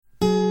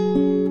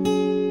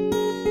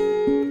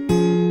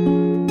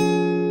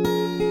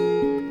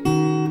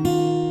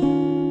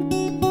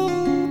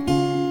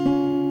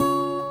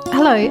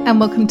Hello and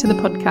welcome to the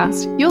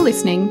podcast. You're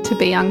listening to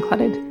Be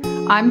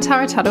Uncluttered. I'm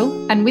Tara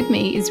Tuttle and with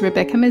me is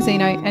Rebecca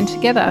Mazzino, and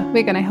together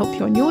we're going to help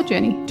you on your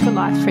journey to a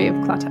life free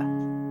of clutter.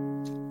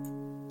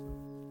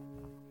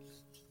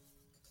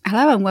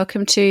 Hello and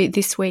welcome to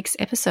this week's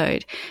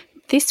episode.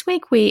 This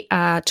week we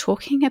are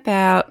talking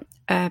about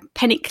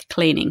panic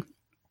cleaning.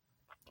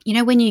 You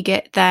know, when you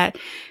get that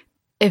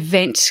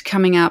event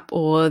coming up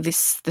or the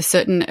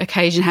certain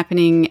occasion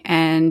happening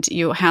and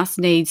your house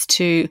needs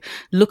to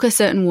look a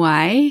certain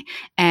way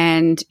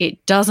and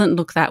it doesn't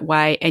look that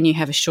way and you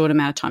have a short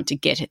amount of time to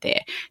get it there.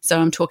 So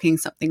I'm talking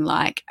something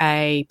like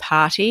a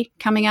party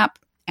coming up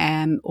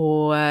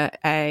or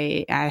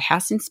a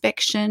house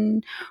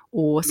inspection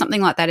or something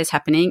like that is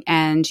happening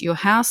and your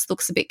house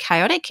looks a bit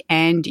chaotic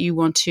and you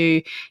want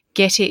to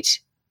get it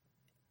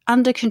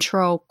under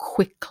control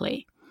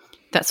quickly.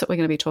 That's what we're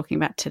going to be talking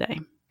about today.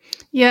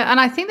 Yeah, and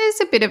I think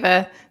there's a bit of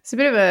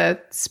a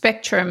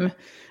spectrum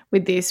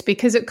with this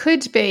because it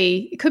could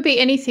be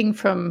anything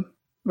from,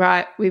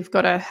 right, we've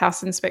got a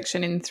house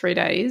inspection in 3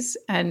 days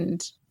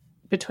and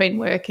between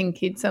work and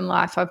kids and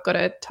life I've got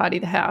to tidy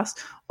the house.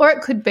 Or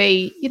it could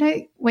be, you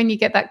know, when you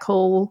get that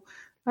call,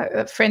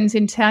 friends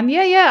in town,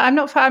 I'm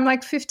not far, I'm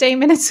like 15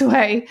 minutes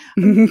away,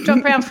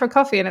 drop around for a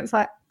coffee, and it's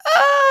like,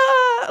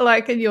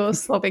 and you're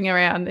slobbing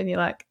around and you're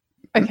like,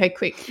 okay,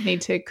 quick,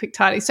 need to quick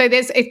tidy. So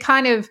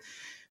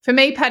for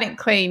me, panic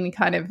clean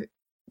kind of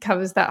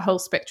covers that whole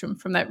spectrum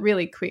from that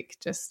really quick,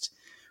 just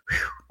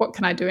what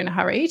can I do in a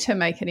hurry to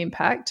make an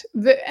impact,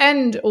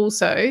 and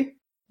also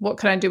what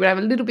can I do when I have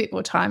a little bit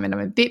more time and I'm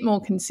a bit more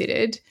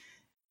considered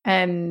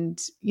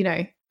and, you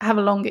know, have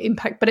a longer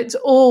impact. But it's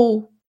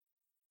all,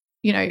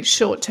 you know,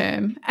 short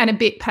term and a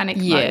bit panic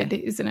mode,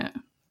 isn't it?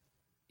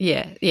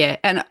 Yeah.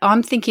 And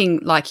I'm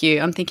thinking like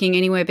you, I'm thinking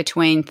anywhere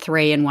between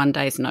 3 and 1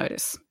 day's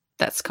notice.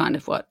 That's kind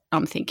of what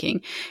I'm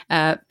thinking.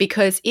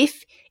 Because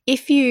if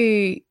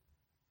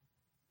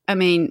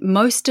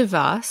most of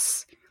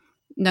us,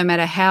 no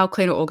matter how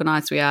clean or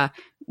organised we are,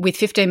 with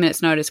 15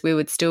 minutes notice, we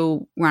would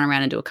still run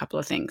around and do a couple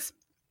of things.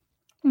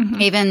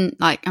 Mm-hmm. Even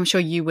like I'm sure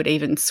you would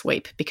even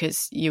sweep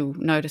because you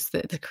notice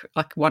the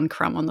like one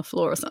crumb on the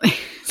floor or something.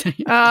 So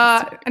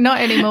not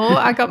anymore.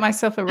 I got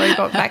myself a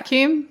robot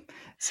vacuum.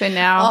 So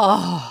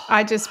now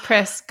I just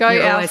press go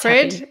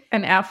Alfred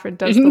and Alfred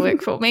does the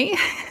work for me.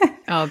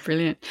 Oh,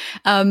 brilliant.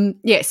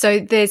 So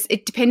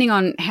depending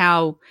on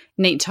how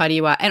neat and tidy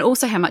you are and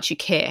also how much you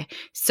care.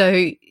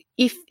 So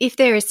if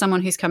there is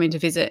someone who's coming to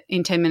visit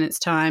in 10 minutes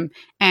time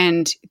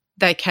and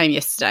they came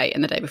yesterday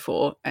and the day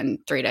before and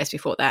 3 days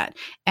before that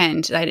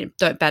and they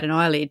don't bat an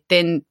eyelid,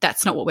 then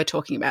that's not what we're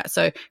talking about.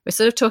 So we're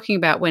sort of talking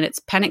about when it's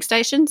panic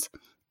stations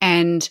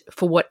and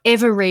for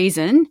whatever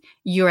reason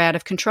you're out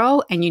of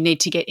control and you need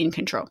to get in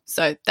control.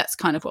 So that's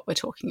kind of what we're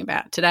talking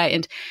about today.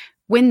 And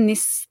when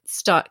this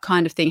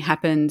kind of thing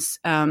happens,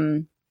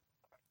 the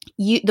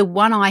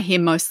one I hear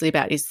mostly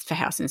about is for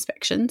house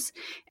inspections,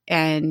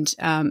 and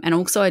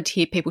also I'd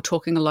hear people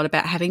talking a lot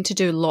about having to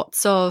do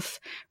lots of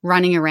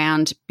running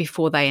around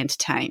before they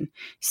entertain.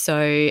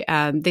 So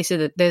they're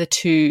the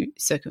two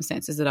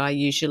circumstances that I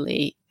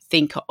usually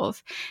think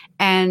of,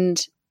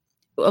 and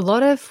a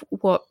lot of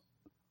what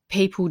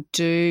people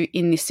do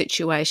in this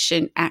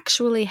situation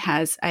actually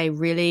has a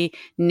really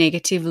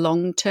negative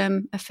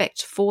long-term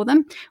effect for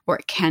them, or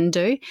it can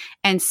do.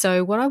 And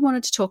so what I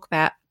wanted to talk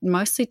about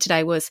mostly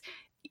today was,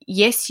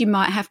 yes, you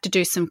might have to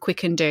do some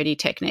quick and dirty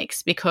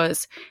techniques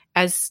because,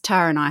 as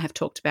Tara and I have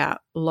talked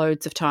about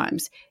loads of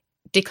times,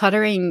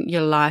 decluttering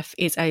your life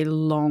is a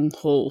long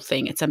haul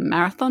thing. It's a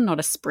marathon, not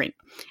a sprint.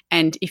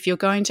 And if you're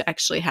going to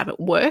actually have it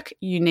work,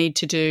 you need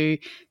to do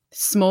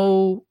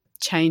small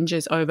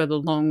changes over the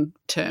long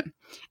term.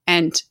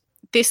 And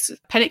this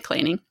panic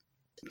cleaning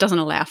doesn't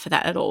allow for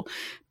that at all.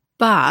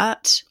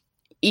 But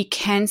you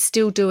can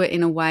still do it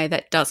in a way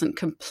that doesn't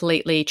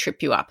completely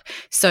trip you up.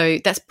 So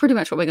that's pretty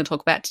much what we're going to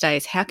talk about today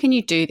is how can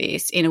you do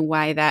this in a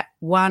way that,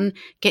 one,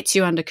 gets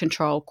you under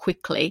control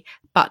quickly,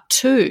 but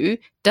two,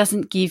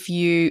 doesn't give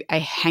you a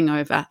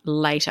hangover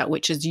later,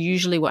 which is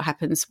usually what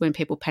happens when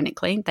people panic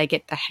clean. They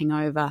get the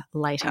hangover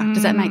later.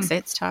 Does that make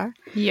sense, Tara?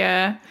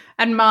 Yeah.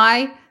 And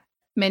my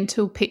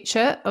mental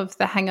picture of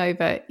the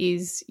hangover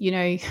is, you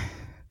know,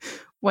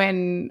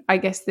 when I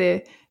guess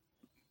the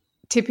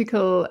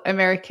typical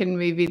American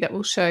movie that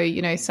will show,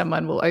 you know,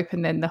 someone will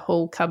open then the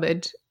whole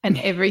cupboard and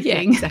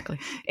everything exactly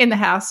in the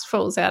house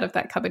falls out of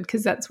that cupboard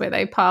because that's where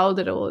they piled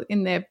it all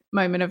in their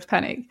moment of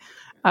panic.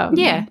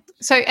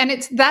 So,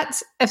 and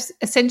that's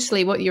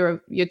essentially what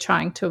you're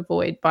trying to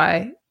avoid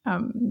by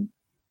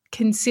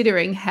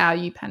considering how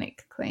you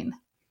panic clean.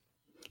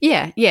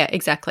 Yeah,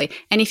 exactly.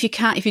 And if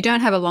you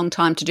don't have a long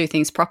time to do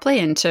things properly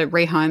and to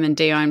rehome and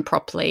de-own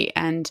properly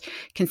and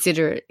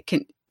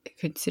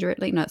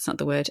considerately, no, that's not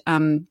the word,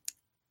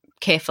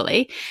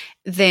 carefully,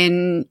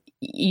 then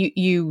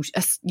you're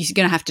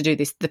going to have to do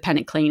the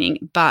panic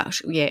cleaning. But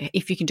yeah,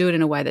 if you can do it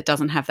in a way that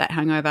doesn't have that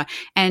hangover.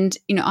 And,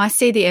 I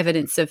see the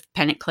evidence of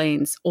panic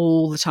cleans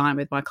all the time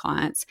with my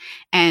clients,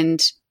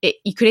 and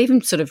you could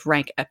even sort of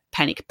rank a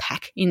panic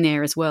pack in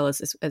there as well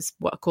as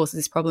what causes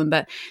this problem.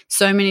 But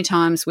so many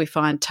times we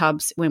find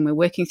tubs when we're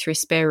working through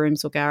spare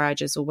rooms or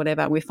garages or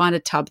whatever, we find a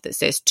tub that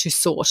says to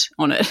sort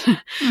on it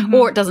Mm-hmm.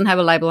 or it doesn't have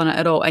a label on it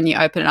at all, and you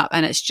open it up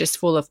and it's just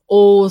full of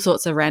all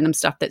sorts of random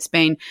stuff that's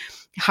been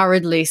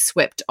hurriedly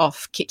swept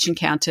off kitchen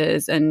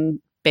counters and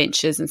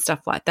benches and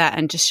stuff like that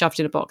and just shoved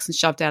in a box and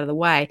shoved out of the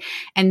way.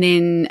 And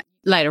then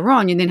later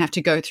on, you then have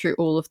to go through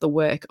all of the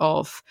work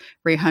of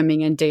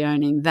rehoming and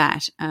de-owning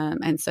that.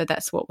 And so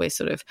that's what we're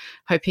sort of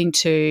hoping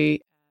to.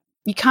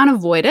 You can't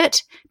avoid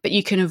it, but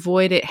you can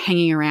avoid it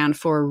hanging around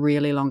for a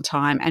really long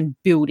time and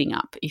building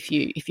up if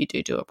you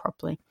do it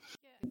properly.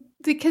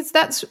 Because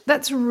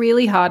that's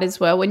really hard as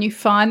well. When you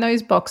find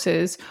those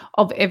boxes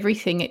of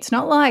everything, it's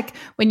not like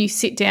when you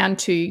sit down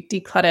to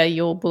declutter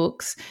your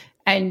books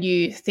and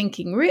you're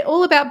thinking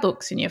all about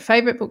books and your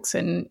favorite books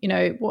and,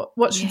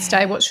 what should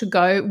stay, what should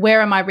go,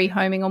 where am I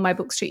rehoming all my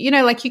books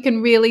to? Like you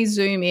can really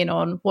zoom in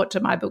on what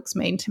do my books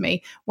mean to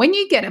me. When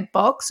you get a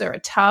box or a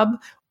tub,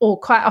 or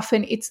quite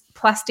often it's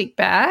plastic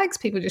bags,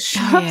 people just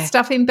shove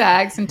stuff in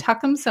bags and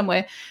tuck them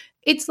somewhere.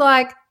 It's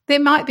like, there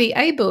might be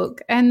a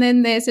book and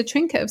then there's a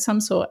trinket of some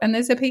sort and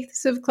there's a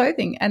piece of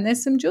clothing and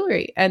there's some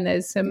jewelry and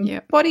there's some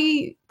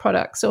body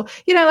products or,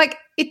 like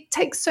it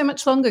takes so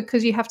much longer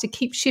because you have to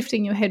keep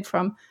shifting your head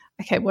from,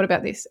 okay, what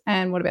about this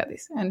and what about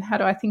this and how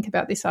do I think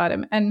about this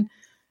item? And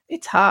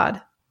it's hard.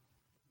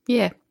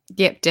 Yeah.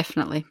 Yep,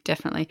 definitely.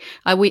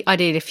 I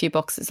did a few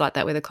boxes like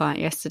that with a client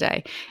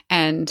yesterday,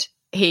 and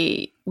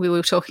we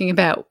were talking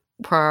about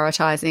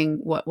prioritizing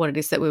what it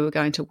is that we were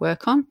going to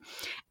work on.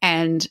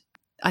 And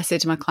I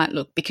said to my client,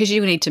 look, because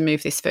you need to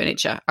move this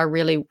furniture, I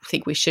really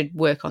think we should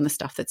work on the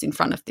stuff that's in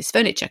front of this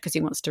furniture, because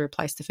he wants to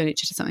replace the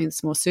furniture to something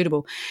that's more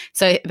suitable.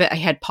 So but I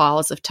had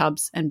piles of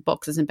tubs and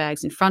boxes and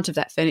bags in front of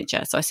that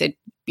furniture. So I said,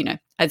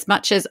 as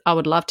much as I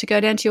would love to go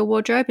down to your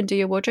wardrobe and do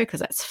your wardrobe because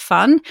that's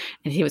fun,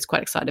 and he was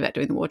quite excited about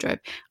doing the wardrobe,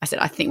 I said,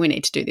 I think we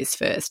need to do this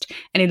first.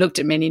 And he looked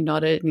at me and he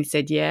nodded and he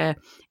said, yeah.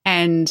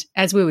 And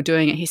as we were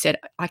doing it, he said,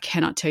 I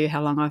cannot tell you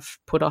how long I've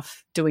put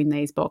off doing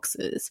these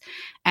boxes.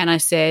 And I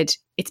said,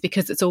 it's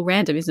because it's all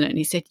random, isn't it? And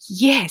he said,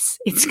 yes,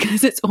 it's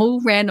because it's all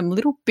random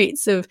little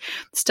bits of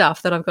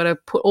stuff that I've got to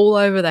put all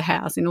over the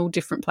house in all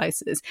different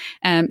places.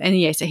 And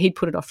yeah, so he'd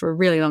put it off for a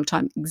really long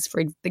time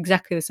for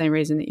exactly the same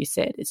reason that you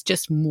said. It's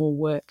just more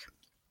work,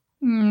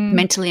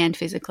 mentally and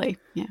physically.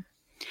 Yeah.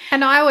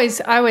 And I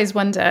always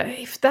wonder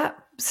if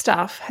that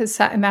stuff has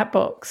sat in that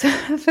box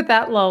for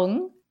that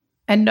long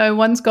and no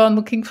one's gone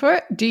looking for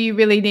it, do you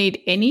really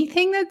need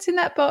anything that's in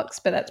that box?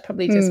 But that's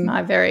probably just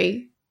my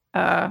very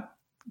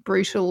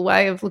brutal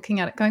way of looking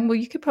at it, going, well,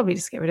 you could probably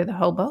just get rid of the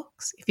whole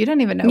box. If you don't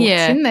even know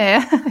what's in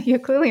there, you're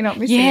clearly not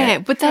missing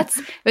it.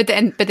 but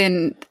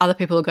then other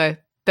people will go,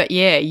 but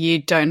yeah,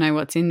 you don't know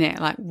what's in there.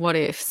 Like, what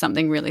if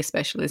something really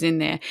special is in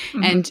there?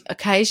 Mm-hmm. And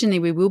occasionally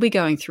we will be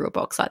going through a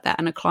box like that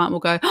and a client will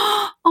go,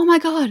 oh my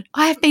God,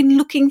 I have been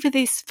looking for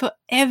this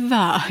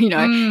forever,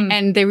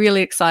 and they're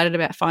really excited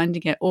about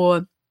finding it.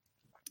 Or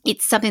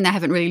it's something they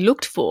haven't really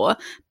looked for,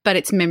 but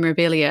it's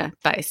memorabilia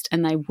based,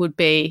 and they would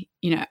be,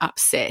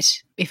 upset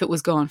if it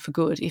was gone for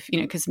good,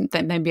 because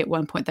maybe at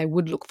one point they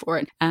would look for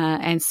it.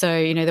 And so,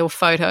 there were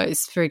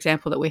photos, for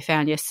example, that we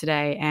found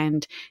yesterday,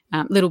 and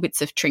little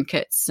bits of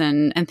trinkets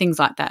and things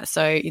like that.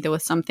 So there were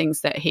some things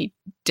that he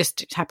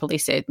just happily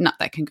said, no,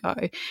 that can go.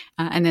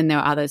 And then there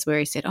were others where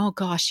he said, oh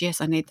gosh,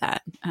 yes, I need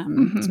that.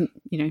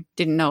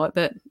 Didn't know it,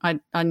 but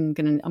I'm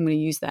gonna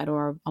use that,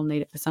 or I'll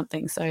need it for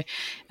something. So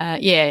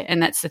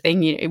and that's the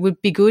thing. It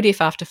would be good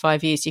if after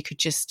 5 years you could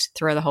just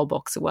throw the whole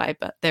box away,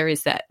 but there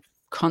is that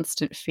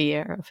constant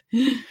fear of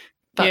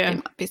there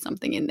might be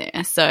something in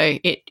there. So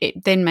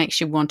it then makes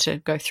you want to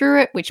go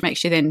through it, which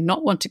makes you then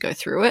not want to go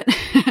through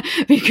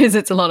it because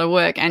it's a lot of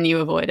work and you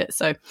avoid it.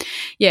 So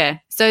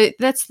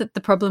that's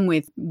the problem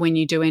with when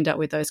you do end up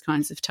with those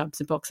kinds of tubs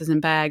and boxes and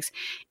bags,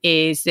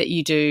 is that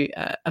you do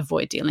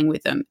avoid dealing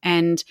with them.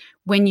 And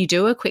when you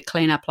do a quick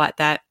cleanup like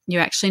that,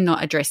 you're actually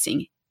not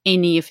addressing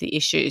any of the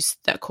issues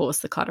that cause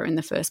the clutter in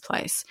the first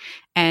place.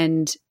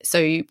 And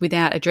so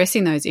without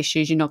addressing those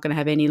issues, you're not going to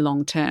have any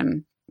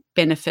long-term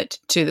benefit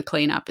to the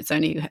cleanup. It's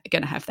only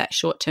going to have that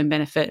short-term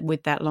benefit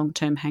with that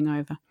long-term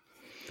hangover.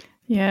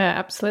 Yeah,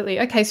 absolutely.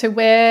 Okay, so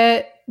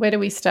where do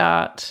we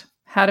start?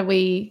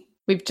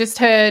 We've just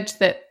heard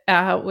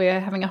that we're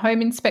having a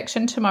home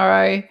inspection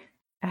tomorrow.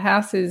 Our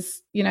house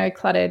is,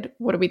 cluttered.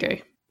 What do we do?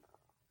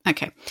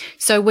 Okay,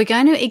 so we're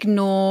going to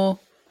ignore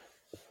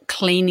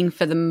cleaning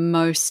for the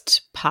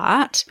most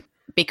part,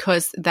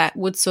 because that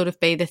would sort of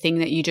be the thing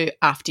that you do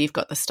after you've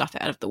got the stuff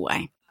out of the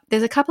way.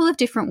 There's a couple of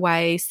different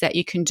ways that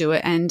you can do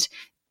it, and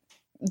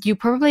you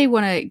probably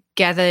want to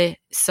gather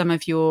some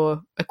of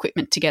your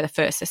equipment together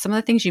first. So some of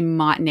the things you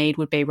might need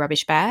would be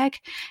rubbish bag.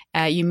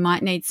 You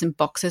might need some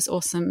boxes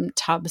or some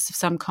tubs of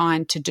some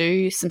kind to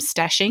do some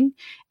stashing,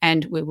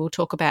 and we will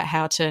talk about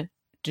how to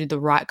do the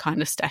right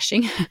kind of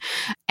stashing.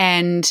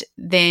 And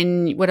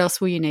then what else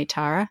will you need,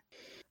 Tara?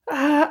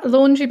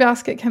 Laundry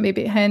basket can be a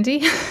bit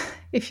handy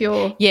if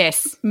you're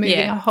moving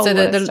a whole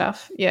lot of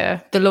stuff.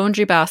 Yeah. The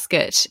laundry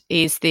basket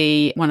is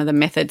one of the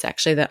methods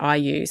actually that I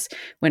use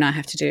when I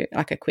have to do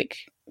like a quick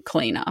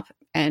clean up,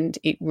 and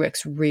it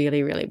works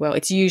really, really well.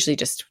 It's usually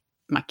just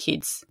my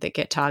kids that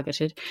get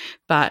targeted,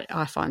 but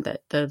I find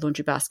that the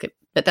laundry basket,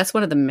 but that's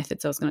one of the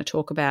methods I was going to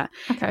talk about.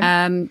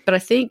 Okay. But I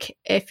think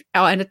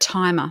and a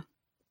timer.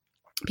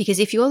 Because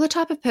if you're the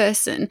type of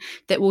person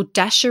that will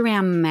dash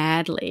around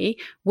madly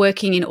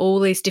working in all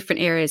these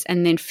different areas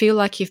and then feel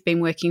like you've been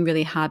working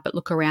really hard but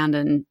look around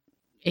and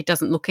it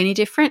doesn't look any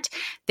different,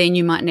 then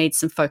you might need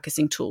some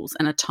focusing tools,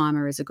 and a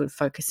timer is a good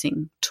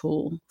focusing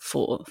tool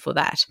for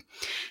that.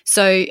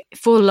 So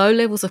for low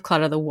levels of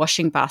clutter, the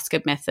washing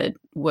basket method,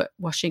 the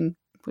washing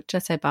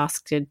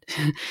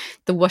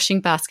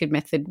basket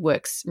method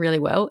works really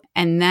well,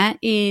 and that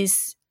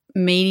is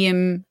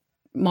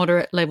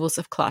moderate levels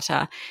of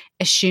clutter,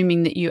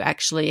 assuming that you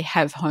actually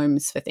have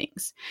homes for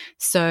things.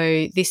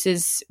 So this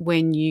is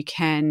when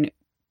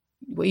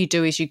what you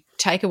do is you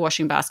take a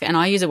washing basket, and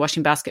I use a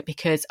washing basket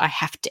because I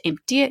have to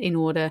empty it in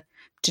order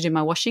to do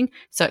my washing.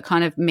 So it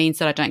kind of means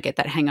that I don't get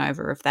that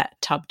hangover of that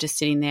tub just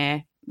sitting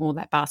there or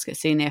that basket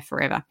sitting there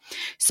forever.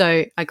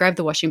 So I grab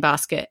the washing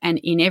basket, and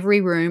in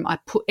every room I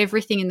put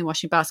everything in the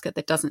washing basket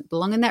that doesn't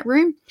belong in that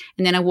room,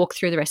 and then I walk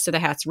through the rest of the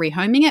house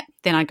rehoming it.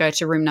 Then I go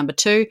to room number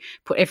 2,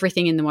 put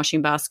everything in the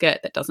washing basket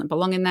that doesn't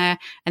belong in there,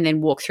 and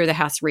then walk through the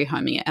house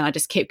rehoming it. And I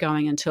just keep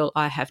going until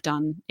I have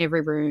done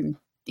every room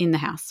in the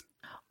house.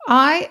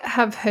 I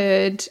have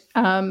heard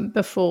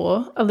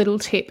before a little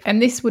tip,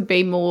 and this would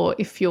be more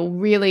if you're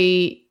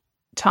really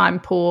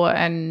time poor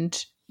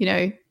and,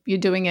 you're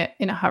doing it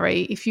in a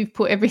hurry. If you've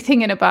put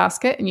everything in a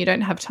basket and you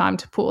don't have time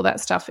to put all that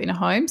stuff in a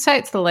home, say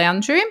it's the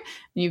lounge room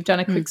and you've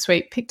done a quick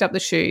sweep, picked up the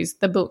shoes,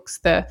 the books,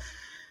 the,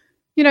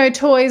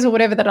 toys or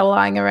whatever that are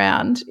lying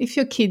around. If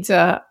your kids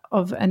are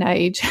of an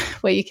age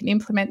where you can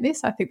implement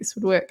this, I think this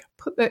would work.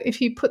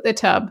 If you put the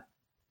tub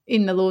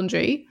in the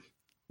laundry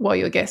while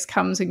your guest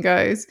comes and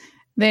goes,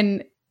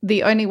 then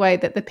the only way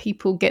that the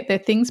people get their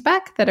things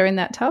back that are in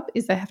that tub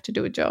is they have to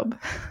do a job.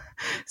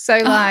 So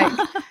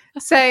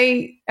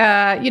say,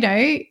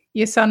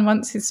 your son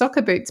wants his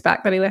soccer boots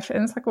back that he left,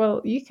 and it's like,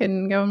 well, you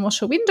can go and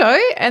wash a window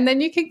and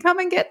then you can come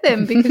and get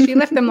them because you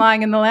left them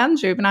lying in the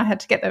lounge room and I had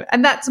to get them.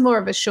 And that's more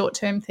of a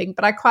short-term thing,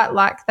 but I quite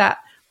like that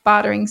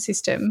bartering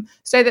system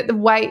so that the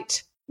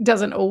weight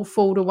doesn't all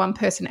fall to one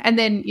person. And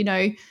then,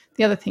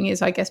 the other thing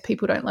is I guess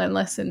people don't learn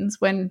lessons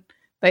when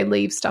they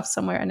leave stuff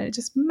somewhere and it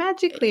just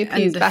magically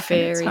appears back in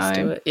its home.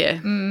 Do it. Yeah.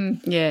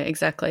 Yeah,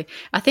 exactly.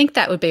 I think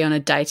that would be on a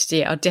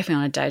day-to-day, or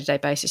definitely on a day-to-day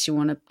basis. You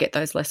want to get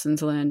those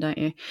lessons learned, don't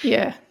you?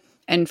 Yeah.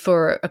 And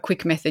for a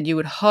quick method, you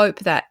would hope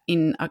that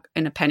in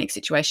a panic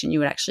situation, you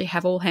would actually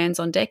have all hands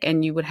on deck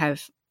and you would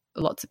have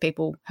lots of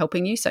people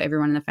helping you. So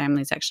everyone in the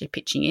family is actually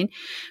pitching in.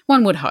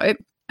 One would hope.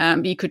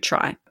 You could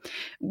try.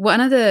 One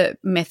of the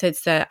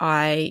methods that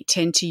I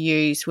tend to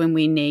use when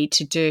we need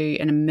to do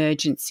an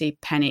emergency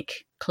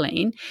panic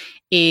clean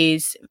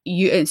is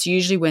it's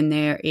usually when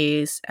there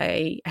is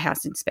a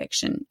house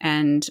inspection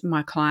and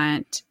my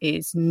client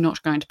is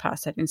not going to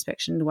pass that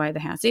inspection the way the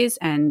house is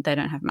and they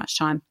don't have much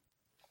time.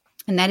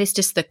 And that is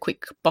just the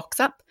quick box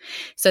up.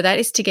 So that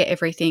is to get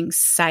everything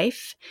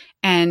safe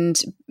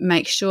and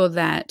make sure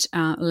that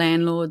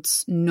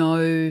landlords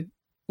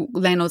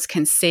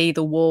can see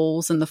the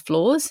walls and the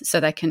floors so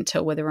they can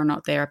tell whether or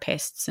not there are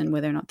pests and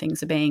whether or not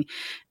things are being,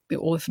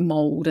 or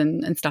mold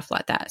and stuff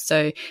like that.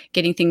 So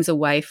getting things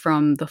away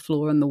from the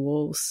floor and the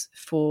walls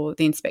for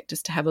the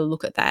inspectors to have a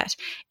look at that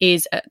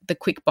is the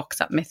quick box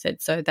up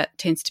method. So that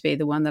tends to be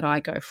the one that I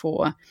go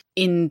for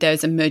in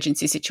those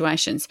emergency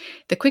situations.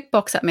 The quick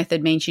box up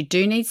method means you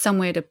do need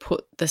somewhere to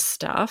put the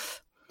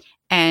stuff,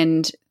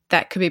 and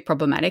that could be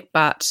problematic,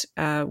 but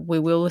we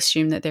will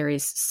assume that there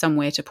is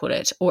somewhere to put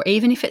it. Or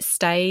even if it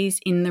stays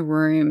in the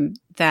room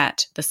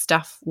that the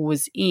stuff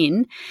was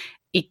in,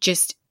 it's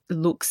just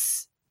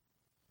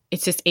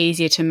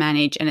easier to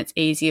manage and it's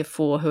easier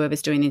for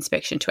whoever's doing the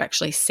inspection to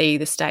actually see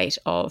the state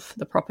of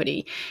the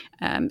property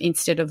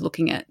instead of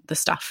looking at the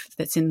stuff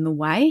that's in the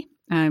way.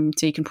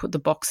 So you can put the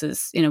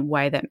boxes in a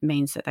way that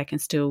means that they can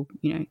still,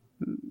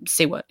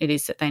 see what it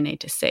is that they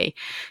need to see.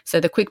 So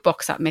the quick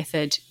box up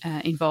method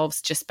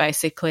involves just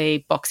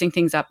basically boxing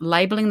things up,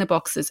 labeling the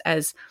boxes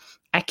as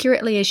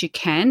accurately as you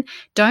can.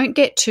 Don't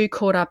get too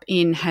caught up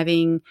in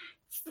having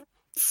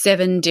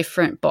 7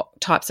 different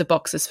types of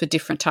boxes for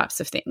different types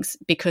of things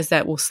because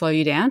that will slow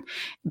you down.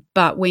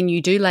 But when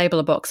you do label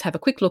a box, have a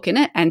quick look in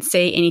it and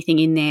see anything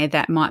in there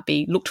that might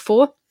be looked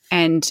for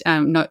and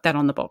note that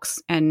on the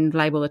box and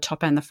label the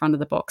top and the front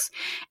of the box.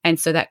 And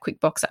so that quick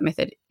box up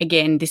method,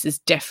 again, this is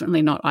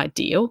definitely not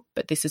ideal,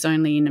 but this is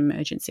only in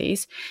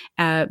emergencies.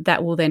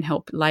 That will then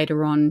help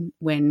later on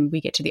when we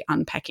get to the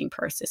unpacking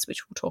process,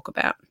 which we'll talk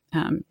about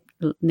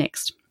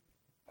next.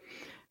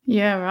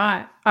 Yeah,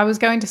 right. I was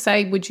going to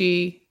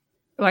say,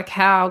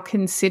 how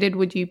considered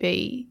would you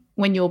be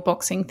when you're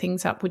boxing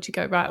things up, would you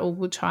go, right, or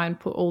we'll try and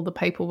put all the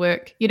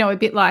paperwork, a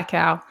bit like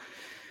our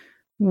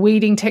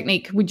weeding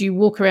technique, would you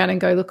walk around and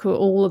go, look at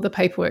all of the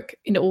paperwork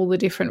in all the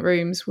different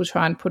rooms, we'll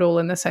try and put all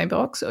in the same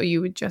box, or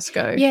you would just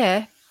go?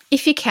 Yeah,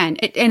 if you can.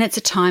 And it's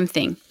a time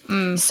thing.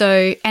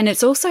 So, and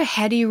it's also,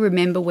 how do you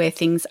remember where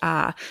things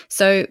are?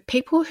 So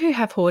people who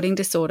have hoarding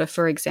disorder,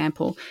 for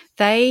example,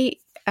 they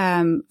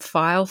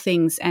file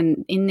things,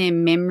 and in their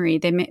memory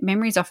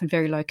is often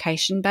very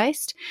location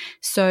based.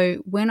 So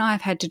when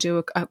I've had to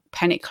do a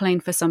panic clean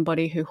for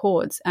somebody who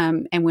hoards,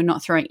 and we're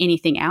not throwing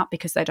anything out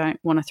because they don't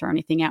want to throw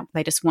anything out,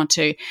 they just want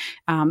to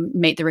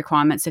meet the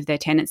requirements of their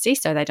tenancy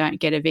so they don't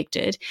get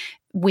evicted,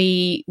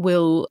 we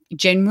will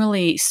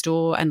generally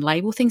store and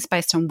label things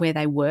based on where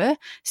they were.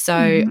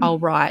 So I'll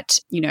write,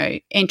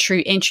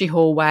 entry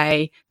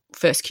hallway,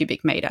 first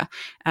cubic meter,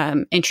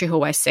 entry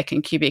hallway,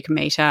 second cubic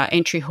meter,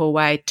 entry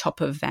hallway, top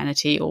of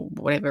vanity, or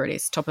whatever it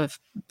is, top of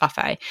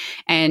buffet.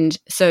 And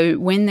so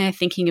when they're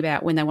thinking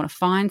about when they want to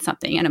find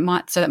something, and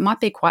it might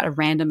be quite a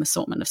random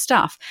assortment of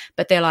stuff,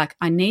 but they're like,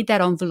 I need that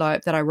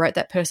envelope that I wrote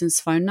that person's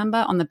phone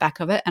number on the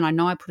back of it, and I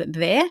know I put it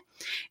there,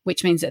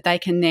 which means that they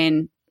can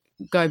then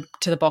go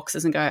to the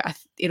boxes and go,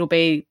 it'll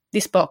be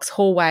this box,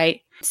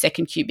 hallway,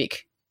 second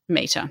cubic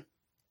meter,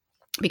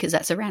 because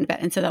that's a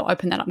roundabout. And so they'll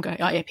open that up and go,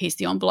 oh, yeah, here's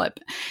the envelope.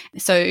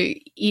 So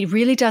it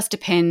really does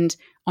depend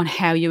on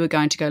how you are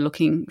going to go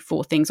looking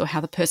for things, or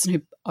how the person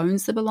who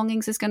owns the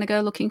belongings is going to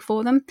go looking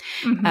for them.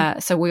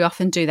 So we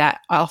often do that.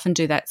 I often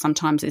do that.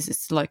 Sometimes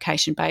it's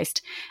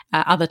location-based.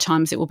 Other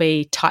times it will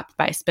be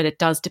type-based, but it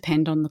does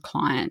depend on the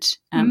client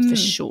for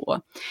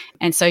sure.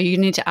 And so you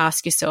need to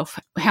ask yourself,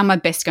 how am I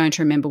best going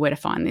to remember where to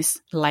find this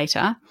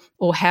later?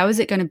 Or how is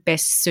it going to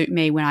best suit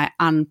me when I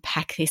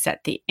unpack this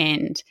at the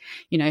end?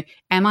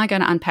 Am I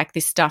going to unpack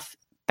this stuff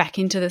back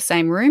into the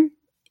same room?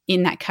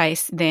 In that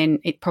case, then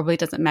it probably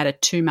doesn't matter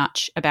too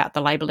much about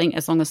the labelling,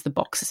 as long as the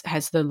box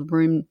has the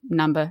room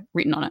number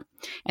written on it.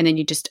 And then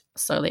you just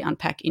slowly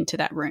unpack into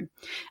that room.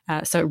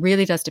 So it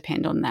really does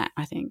depend on that,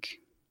 I think.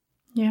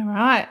 Yeah,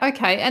 right.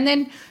 Okay. And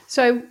then,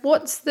 so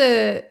what's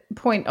the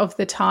point of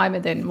the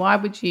timer then? Why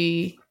would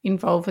you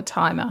involve a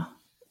timer?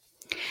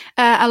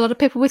 A lot of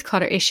people with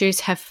clutter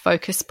issues have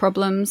focus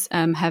problems,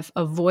 have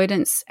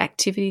avoidance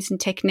activities and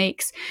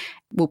techniques,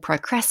 will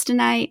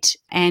procrastinate.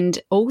 And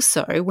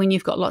also, when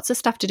you've got lots of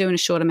stuff to do in a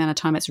short amount of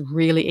time, it's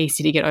really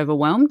easy to get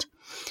overwhelmed.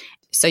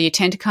 So you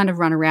tend to kind of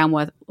run around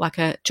with like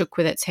a chook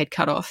with its head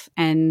cut off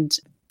and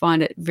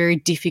find it very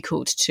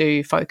difficult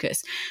to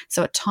focus.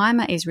 So a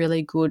timer is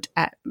really good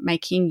at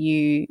making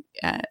you,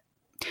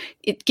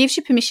 it gives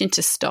you permission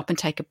to stop and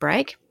take a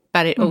break,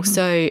 but it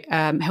also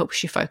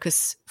helps you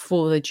focus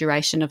for the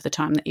duration of the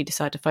time that you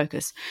decide to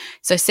focus.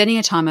 So setting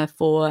a timer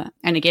for,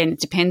 and again, it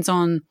depends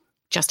on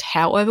just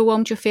how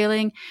overwhelmed you're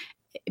feeling,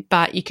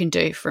 but you can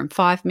do from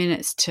 5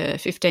 minutes to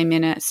 15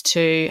 minutes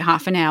to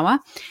half an hour.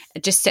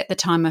 Just set the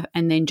timer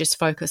and then just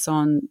focus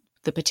on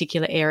the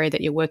particular area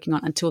that you're working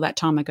on until that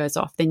timer goes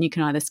off. Then you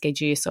can either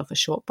schedule yourself a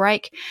short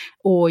break,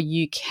 or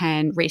you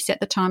can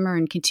reset the timer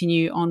and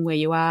continue on where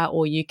you are,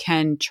 or you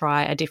can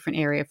try a different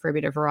area for a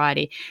bit of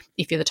variety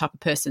if you're the type of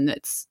person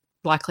that's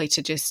likely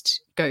to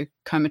just go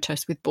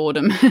comatose with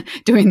boredom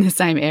doing the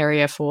same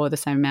area for the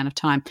same amount of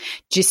time.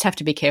 Just have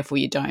to be careful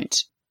you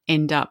don't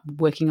end up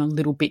working on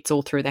little bits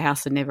all through the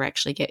house and never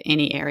actually get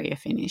any area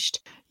finished.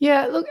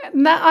 Yeah, look,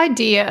 that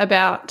idea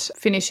about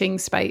finishing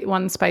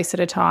one space at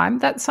a time,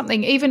 that's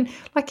something, even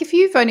like if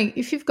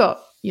you've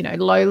got,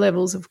 low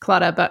levels of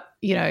clutter, but,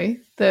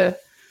 the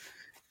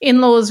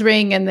in-laws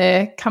ring and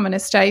they're coming to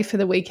stay for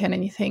the weekend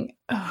and you think,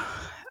 oh,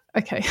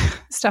 okay,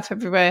 stuff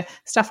everywhere,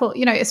 stuff all,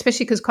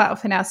 especially because quite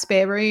often our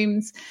spare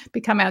rooms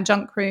become our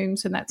junk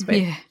rooms, and that's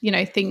where,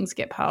 things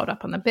get piled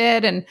up on the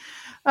bed, and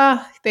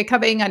they're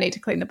coming, I need to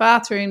clean the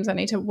bathrooms, I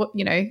need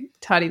to,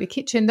 tidy the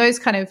kitchen, those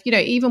kind of,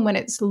 even when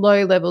it's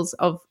low levels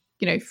of,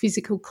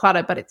 physical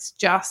clutter, but it's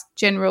just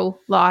general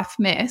life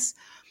mess.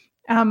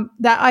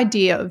 That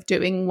idea of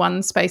doing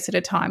one space at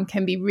a time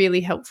can be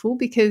really helpful,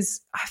 because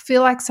I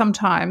feel like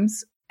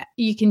sometimes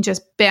you can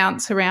just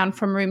bounce around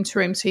from room to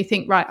room. So you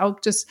think, right, I'll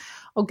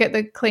get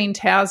the clean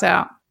towels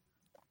out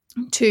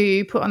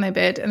to put on their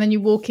bed, and then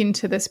you walk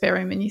into the spare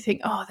room and you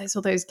think, oh, there's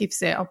all those gifts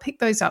there, I'll pick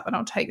those up and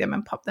I'll take them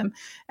and pop them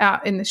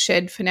out in the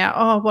shed for now.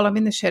 Oh, well, I'm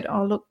in the shed,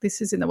 oh, look,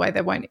 this is in the way,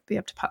 they won't be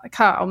able to park the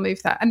car, I'll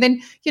move that. And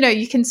then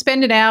you can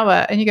spend an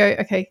hour and you go,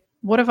 okay,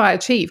 what have I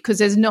achieved? Because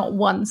there's not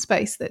one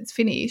space that's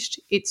finished.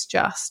 It's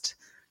just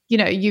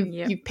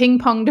you've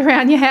ping-ponged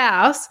around your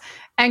house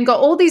and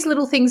got all these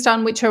little things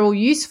done which are all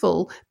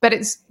useful, but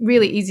it's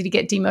really easy to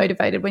get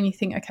demotivated when you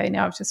think, okay,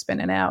 now I've just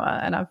spent an hour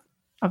and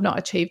I've not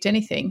achieved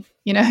anything,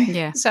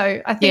 Yeah.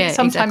 So I think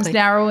sometimes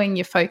narrowing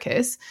your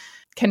focus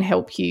can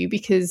help you,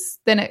 because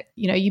then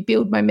you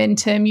build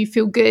momentum, you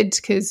feel good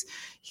because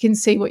you can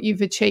see what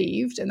you've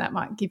achieved, and that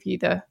might give you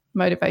the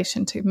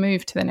motivation to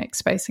move to the next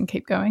space and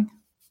keep going.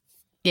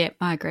 Yeah,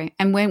 I agree.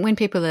 And when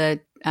people are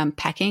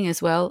packing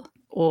as well,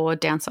 or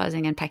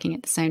downsizing and packing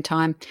at the same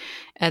time,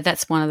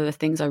 that's one of the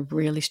things I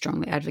really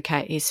strongly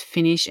advocate, is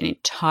finish an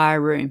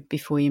entire room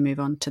before you move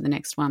on to the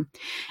next one.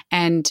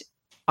 And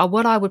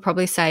what I would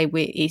probably say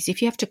is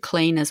if you have to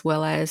clean as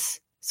well as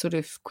sort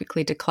of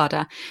quickly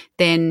declutter,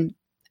 then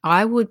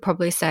I would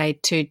probably say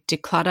to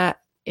declutter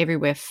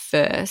everywhere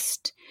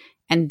first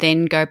and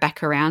then go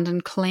back around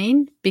and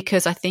clean,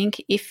 because I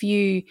think if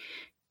you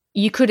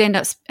could end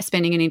up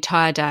spending an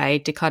entire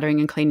day decluttering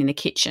and cleaning the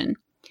kitchen,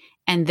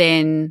 and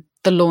then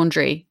the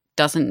laundry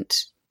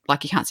doesn't,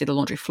 like, you can't see the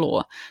laundry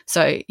floor.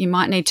 So you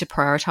might need to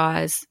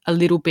prioritize a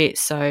little bit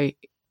so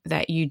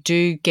that you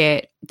do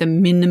get the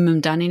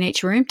minimum done in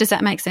each room. Does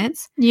that make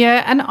sense?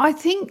 Yeah, and I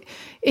think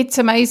it's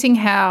amazing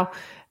how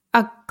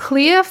a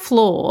clear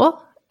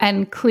floor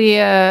and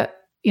clear,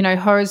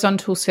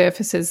 horizontal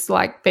surfaces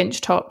like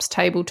bench tops,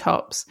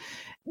 tabletops,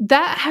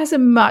 that has a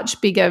much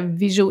bigger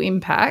visual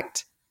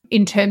impact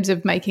in terms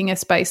of making a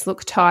space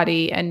look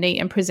tidy and neat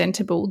and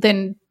presentable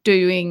than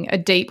doing a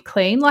deep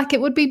clean. Like,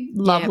 it would be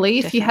lovely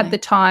if you had the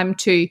time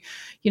to,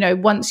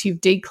 once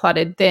you've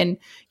decluttered, then,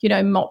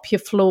 mop your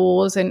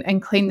floors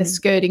and clean the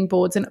skirting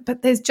boards.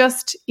 But there's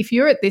just, if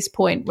you're at this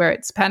point where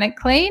it's panic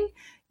clean,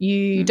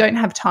 you don't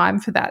have time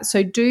for that.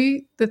 So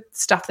do the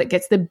stuff that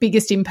gets the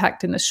biggest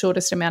impact in the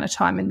shortest amount of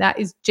time. And that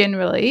is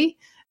generally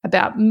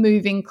about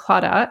moving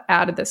clutter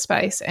out of the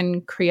space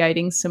and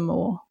creating some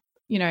more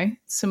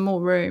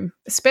room,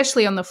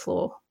 especially on the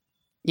floor.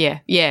 Yeah,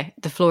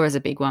 the floor is a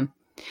big one.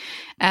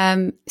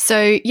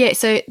 So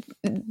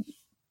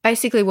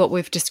basically what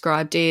we've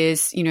described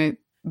is,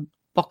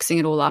 boxing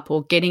it all up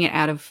or getting it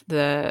out of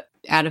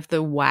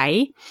the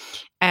way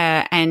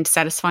and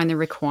satisfying the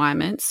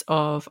requirements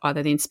of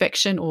either the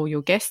inspection or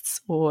your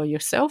guests or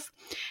yourself.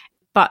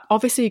 But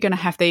obviously you're going to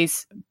have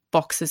these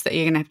boxes that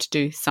you're going to have to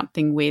do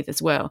something with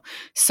as well.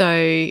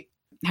 So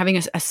having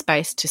a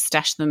space to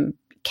stash them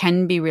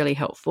can be really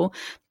helpful,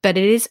 but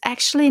it is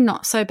actually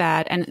not so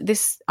bad. And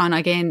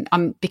again,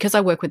 because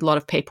I work with a lot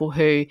of people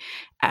who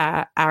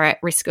are at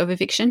risk of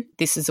eviction,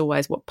 this is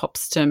always what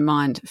pops to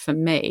mind for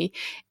me,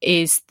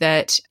 is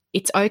that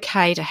it's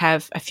okay to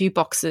have a few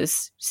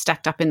boxes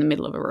stacked up in the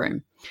middle of a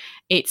room.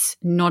 It's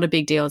not a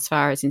big deal as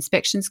far as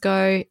inspections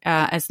go,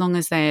 as long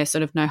as they're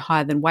sort of no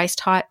higher than waist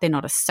height. They're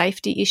not a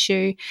safety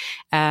issue.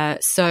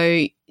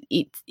 So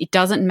it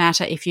doesn't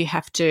matter if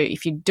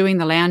you're doing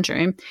the lounge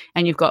room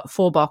and you've got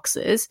 4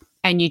 boxes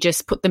and you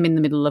just put them in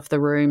the middle of the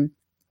room,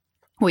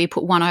 or you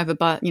put one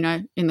over,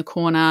 in the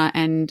corner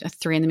and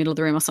 3 in the middle of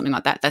the room or something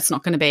like that. That's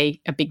not going to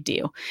be a big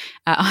deal.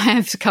 I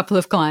have a couple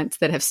of clients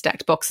that have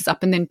stacked boxes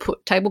up and then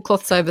put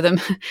tablecloths over them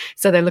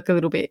so they look a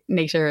little bit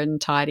neater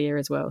and tidier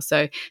as well.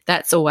 So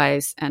that's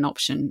always an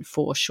option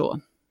for sure.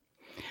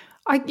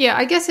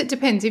 I guess it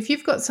depends. If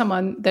you've got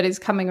someone that is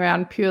coming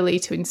around purely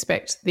to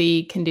inspect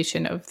the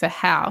condition of the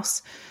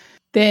house,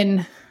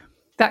 then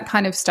that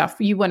kind of stuff,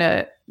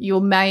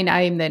 your main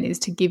aim then is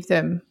to give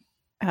them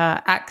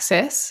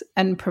access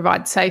and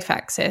provide safe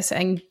access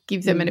and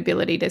give them an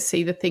ability to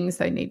see the things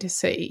they need to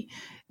see,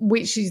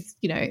 which is,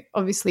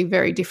 obviously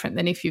very different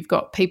than if you've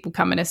got people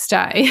coming to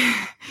stay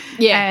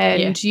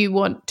you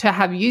want to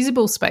have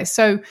usable space.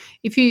 So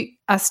if you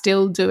are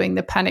still doing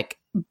the panic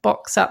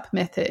box up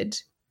method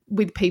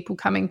with people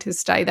coming to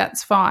stay,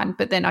 that's fine.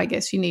 But then I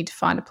guess you need to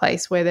find a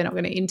place where they're not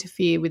going to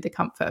interfere with the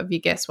comfort of your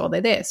guests while they're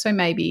there. So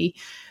maybe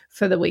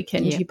for the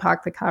weekend you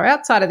park the car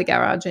outside of the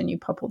garage and you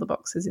pop all the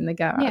boxes in the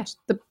garage.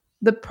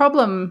 The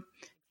problem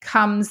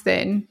comes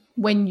then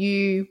when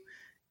you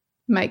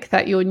make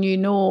that your new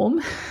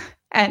norm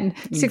and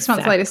 6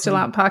 months later still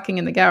aren't parking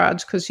in the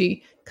garage because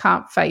you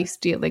can't face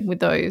dealing with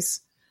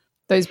those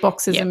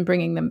boxes and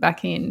bringing them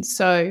back in.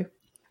 So,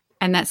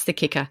 and that's the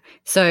kicker.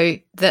 So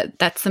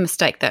that's the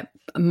mistake that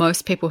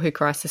most people who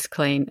crisis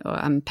clean or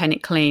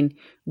panic clean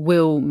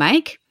will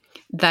make.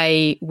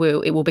 It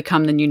will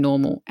become the new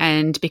normal.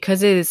 And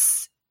because it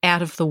is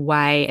out of the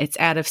way, it's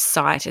out of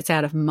sight, it's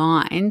out of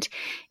mind,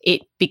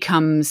 it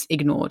becomes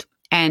ignored.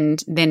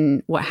 And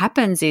then what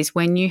happens is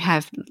when you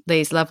have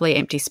these lovely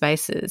empty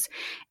spaces,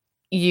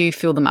 you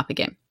fill them up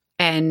again.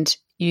 And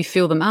you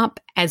fill them up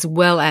as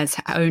well as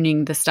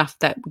owning the stuff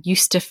that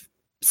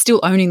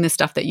still owning the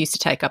stuff that used to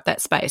take up that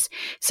space.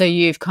 So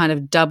you've kind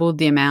of doubled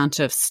the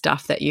amount of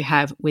stuff that you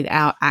have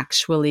without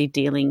actually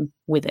dealing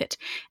with it.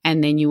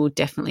 And then you will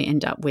definitely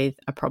end up with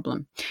a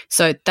problem.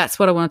 So that's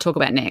what I want to talk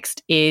about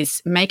next,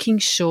 is making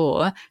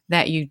sure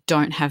that you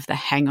don't have the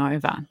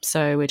hangover.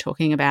 So we're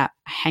talking about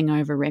a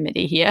hangover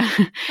remedy here.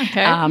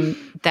 Okay.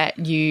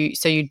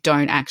 So you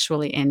don't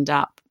actually end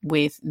up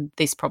with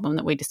this problem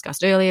that we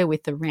discussed earlier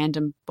with the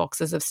random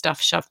boxes of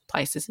stuff shoved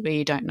places where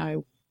you don't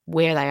know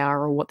where they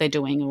are or what they're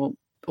doing,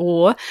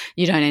 or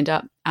you don't end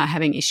up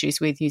having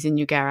issues with using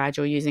your garage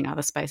or using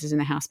other spaces in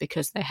the house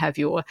because they have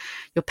your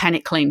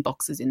panic clean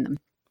boxes in them.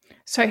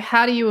 So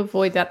how do you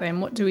avoid that then?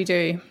 What do we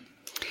do?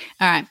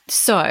 All right.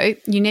 So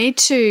you need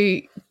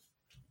to,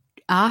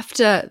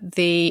 after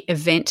the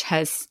event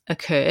has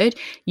occurred,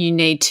 you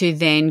need to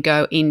then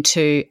go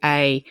into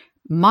a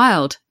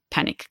mild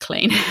panic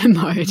clean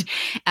mode.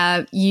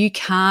 You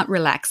can't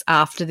relax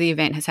after the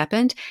event has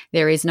happened.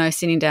 There is no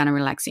sitting down and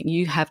relaxing.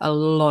 You have a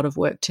lot of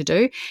work to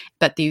do.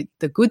 But the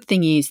good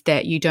thing is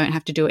that you don't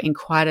have to do it in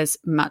quite as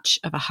much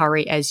of a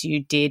hurry as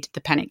you did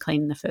the panic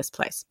clean in the first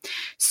place.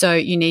 So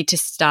you need to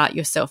start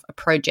yourself a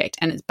project.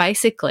 And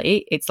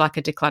it's like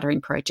a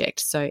decluttering project.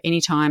 So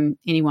anytime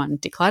anyone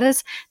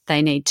declutters,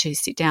 they need to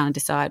sit down and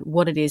decide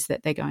what it is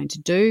that they're going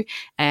to do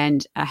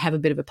and have a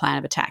bit of a plan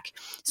of attack.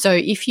 So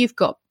if you've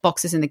got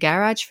boxes in the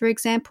garage, for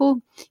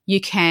example,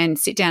 you can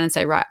sit down and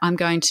say, right, I'm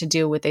going to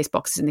deal with these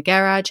boxes in the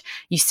garage.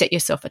 You set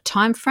yourself a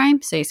time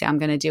frame. So you say, I'm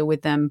going to deal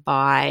with them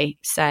by,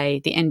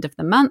 say, the end of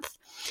the month.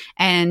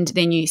 And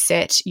then you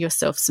set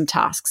yourself some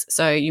tasks.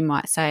 So you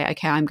might say,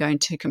 okay, I'm going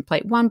to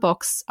complete one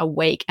box a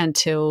week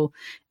until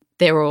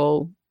they're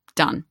all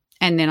done.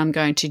 And then I'm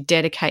going to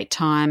dedicate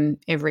time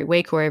every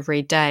week or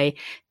every day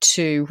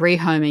to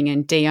rehoming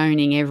and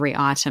de-owning every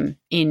item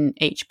in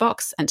each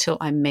box until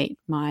I meet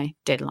my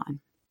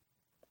deadline.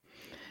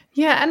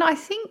 Yeah, and I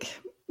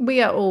think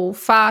we are all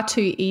far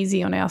too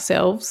easy on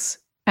ourselves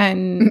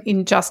and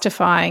in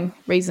justifying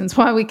reasons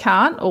why we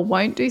can't or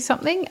won't do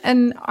something.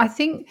 And I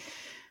think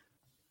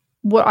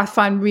what I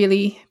find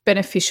really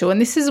beneficial,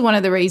 and this is one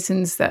of the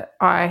reasons that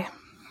I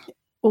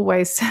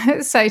always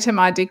say to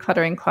my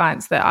decluttering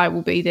clients that I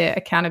will be their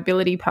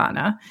accountability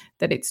partner,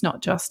 that it's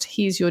not just,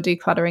 here's your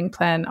decluttering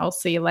plan, I'll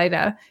see you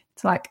later.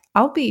 It's like,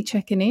 I'll be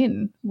checking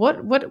in. What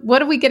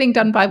are we getting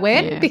done by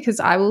when? Yeah. Because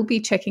I will be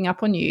checking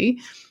up on you.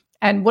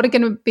 And what are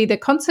going to be the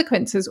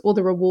consequences or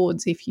the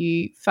rewards if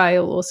you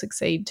fail or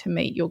succeed to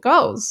meet your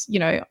goals,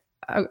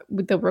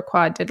 with the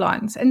required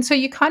deadlines. And so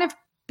you kind of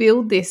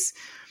build this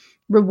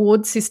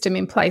reward system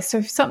in place. So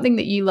if something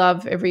that you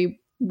love every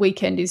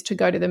weekend is to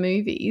go to the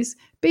movies,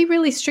 be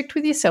really strict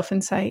with yourself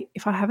and say,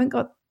 if I haven't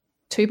got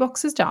 2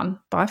 boxes done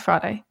by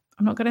Friday,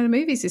 I'm not going to the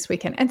movies this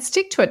weekend, and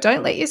stick to it.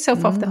 Don't let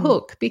yourself off the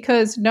hook,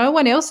 because no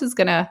one else is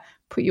going to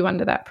put you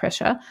under that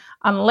pressure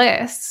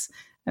unless,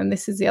 and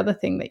this is the other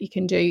thing that you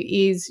can do,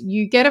 is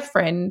you get a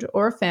friend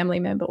or a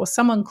family member or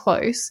someone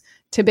close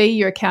to be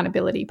your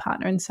accountability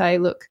partner and say,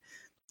 look,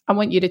 I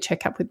want you to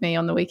check up with me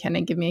on the weekend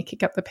and give me a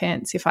kick up the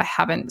pants if I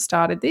haven't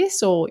started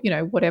this, or,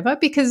 whatever.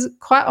 Because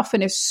quite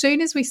often, as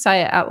soon as we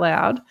say it out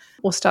loud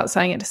or start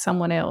saying it to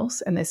someone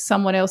else, and there's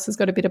someone else who's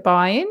got a bit of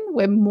buy-in,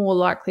 we're more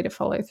likely to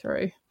follow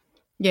through.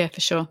 Yeah,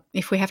 for sure.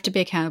 If we have to be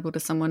accountable to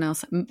someone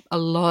else, a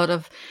lot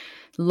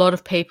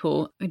of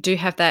people do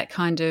have that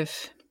kind of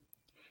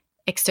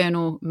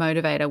external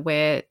motivator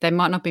where they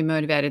might not be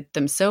motivated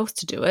themselves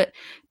to do it,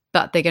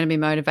 but they're going to be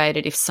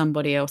motivated if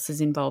somebody else is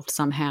involved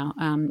somehow,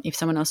 if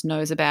someone else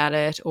knows about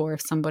it, or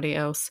if somebody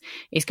else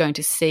is going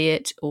to see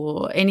it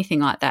or anything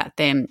like that,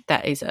 then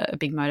that is a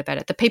big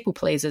motivator. The people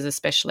pleasers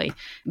especially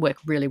work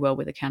really well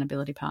with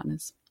accountability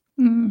partners.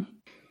 Mm.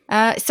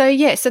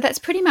 So that's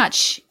pretty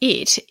much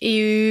it.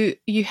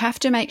 You have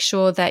to make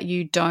sure that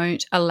you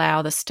don't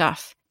allow the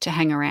stuff to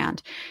hang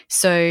around.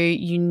 So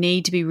you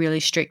need to be really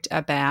strict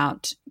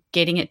about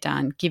getting it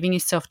done, giving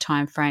yourself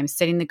time frames,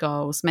 setting the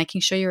goals,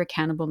 making sure you're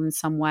accountable in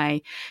some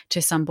way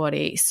to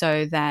somebody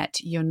so that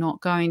you're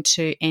not going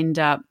to end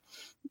up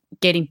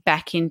getting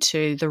back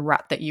into the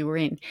rut that you were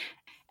in.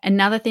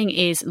 Another thing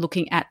is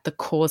looking at the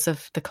cause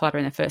of the clutter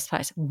in the first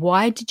place.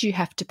 Why did you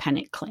have to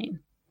panic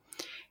clean?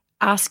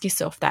 Ask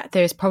yourself that.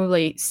 There's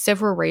probably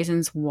several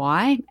reasons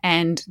why,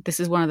 and this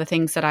is one of the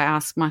things that I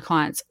ask my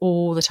clients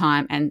all the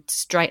time and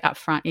straight up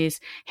front is,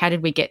 how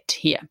did we get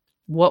here?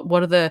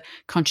 What are the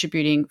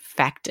contributing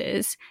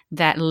factors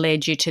that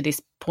led you to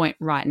this point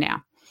right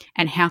now?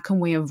 And how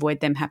can we avoid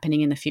them happening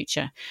in the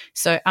future?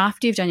 So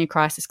after you've done your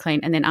crisis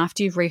clean, and then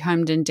after you've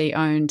rehomed and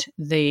de-owned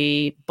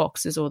the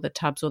boxes or the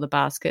tubs or the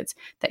baskets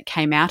that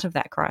came out of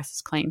that crisis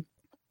clean,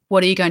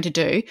 what are you going to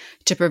do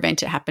to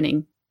prevent it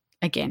happening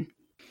again?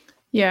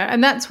 Yeah,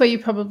 and that's where you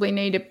probably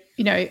need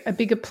a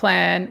bigger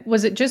plan.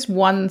 Was it just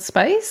one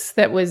space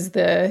that was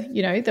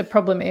the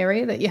problem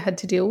area that you had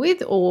to deal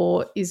with,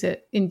 or is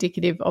it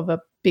indicative of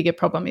a bigger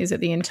problem? Is it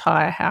the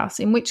entire house?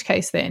 In which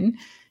case then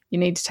you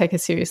need to take a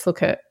serious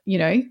look at,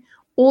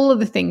 all of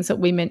the things that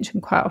we mention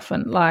quite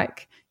often,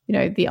 like,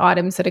 the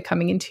items that are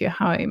coming into your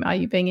home. Are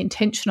you being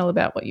intentional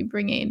about what you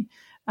bring in?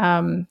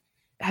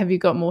 Have you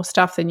got more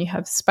stuff than you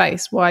have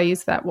space? Why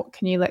is that? What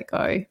can you let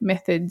go?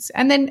 Methods.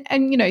 And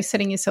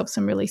setting yourself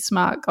some really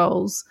smart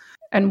goals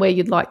and where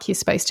you'd like your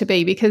space to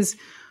be. Because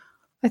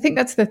I think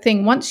that's the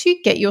thing. Once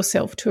you get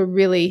yourself to a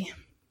really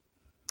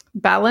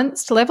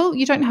balanced level,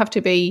 you don't have to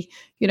be,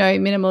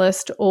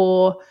 minimalist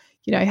or,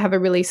 have a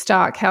really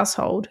stark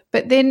household,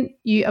 but then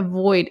you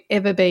avoid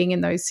ever being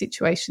in those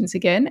situations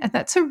again. And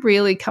that's a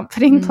really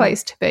comforting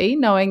place to be,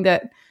 knowing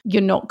that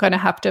you're not going to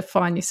have to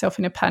find yourself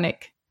in a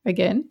panic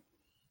again.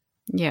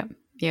 Yeah.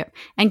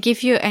 And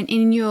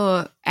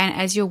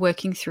as you're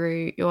working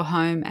through your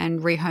home and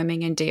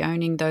rehoming and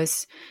de-owning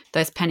those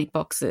panic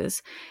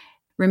boxes,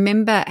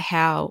 remember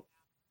how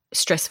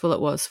stressful it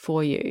was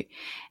for you.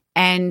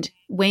 And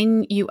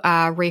when you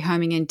are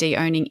rehoming and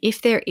de-owning,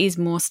 if there is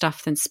more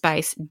stuff than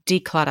space,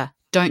 declutter.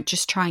 don't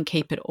just try and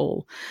keep it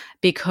all,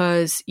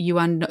 because you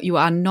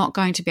are not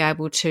going to be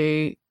able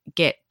to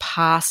get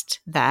past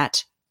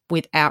that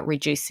without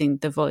reducing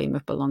the volume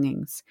of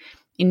belongings.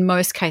 In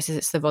most cases,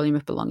 it's the volume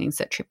of belongings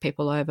that trip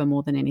people over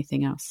more than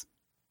anything else.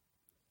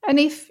 And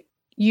if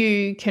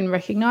you can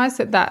recognise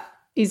that that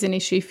is an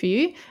issue for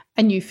you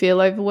and you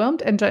feel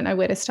overwhelmed and don't know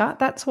where to start,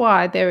 that's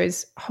why there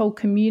is whole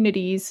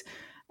communities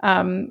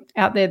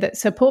out there that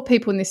support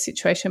people in this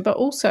situation, but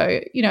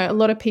also, you know, a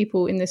lot of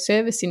people in the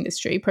service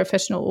industry,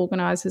 professional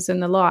organisers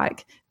and the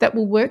like, that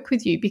will work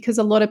with you, because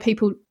a lot of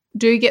people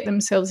do get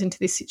themselves into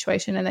this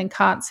situation and then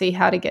can't see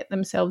how to get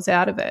themselves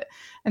out of it.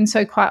 And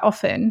so quite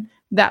often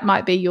that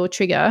might be your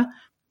trigger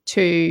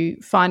to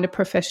find a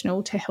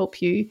professional to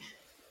help you,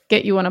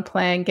 get you on a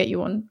plan, get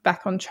you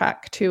back on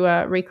track to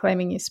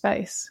reclaiming your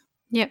space.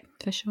 Yep,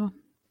 for sure.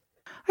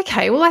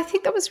 Okay, well, I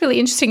think that was really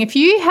interesting. If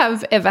you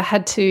have ever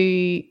had to,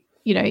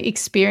 you know,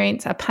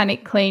 experience a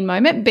panic clean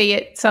moment, be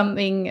it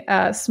something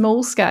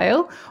small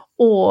scale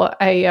or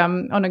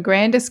on a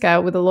grander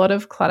scale with a lot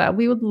of clutter,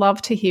 we would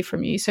love to hear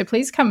from you. So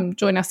please come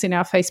join us in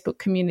our Facebook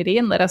community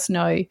and let us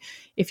know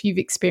if you've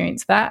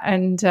experienced that,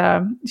 and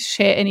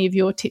share any of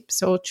your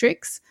tips or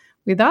tricks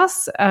with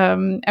us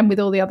and with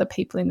all the other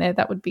people in there.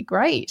 That would be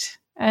great.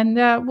 And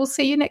we'll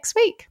see you next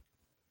week.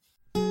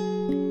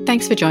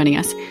 Thanks for joining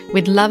us.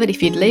 We'd love it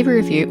if you'd leave a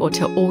review or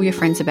tell all your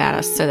friends about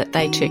us so that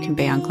they too can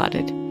be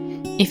uncluttered.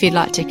 If you'd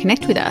like to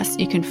connect with us,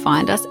 you can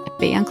find us at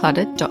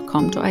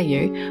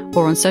beuncluttered.com.au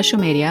or on social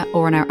media,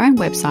 or on our own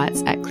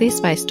websites at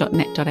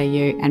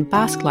clearspace.net.au and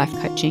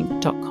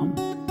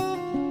basklifecoaching.com.